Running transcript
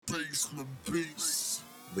Basement Beast.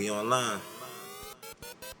 We online.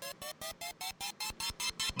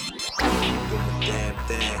 Do my damn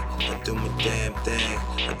thing. I do my damn thing.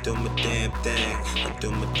 I do my damn thing. I do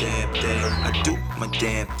my damn thing. I do my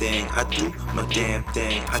damn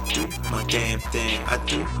thing. I do my damn thing. I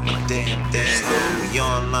do my damn thing. We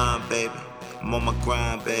online, baby. I'm on my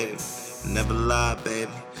grind, baby. Never lie,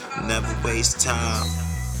 baby. Never waste time.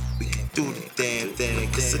 We can do the damn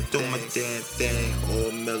thing, cause I do my damn thing.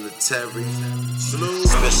 All military.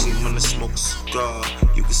 Especially when I smoke a cigar,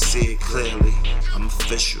 you can see it clearly. I'm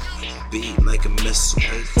official, beat like a missile.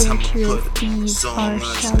 Every time I put a song on,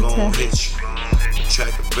 it's gon' hit you. The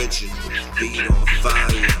track original, beat on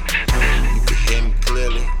fire. You can hear me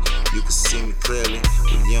clearly, you can see me clearly.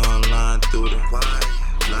 When you're online through the wire,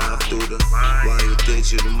 live through the wire,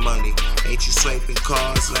 digital money. Ain't you swiping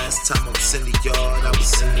cards? Last time I was in the yard, I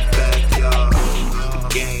was in the backyard. The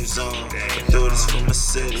game's on, I do this for my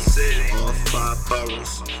city. All 5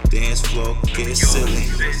 boroughs, dance floor get silly.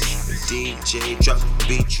 DJ drop the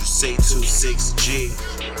beat, you say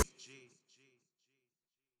 26G.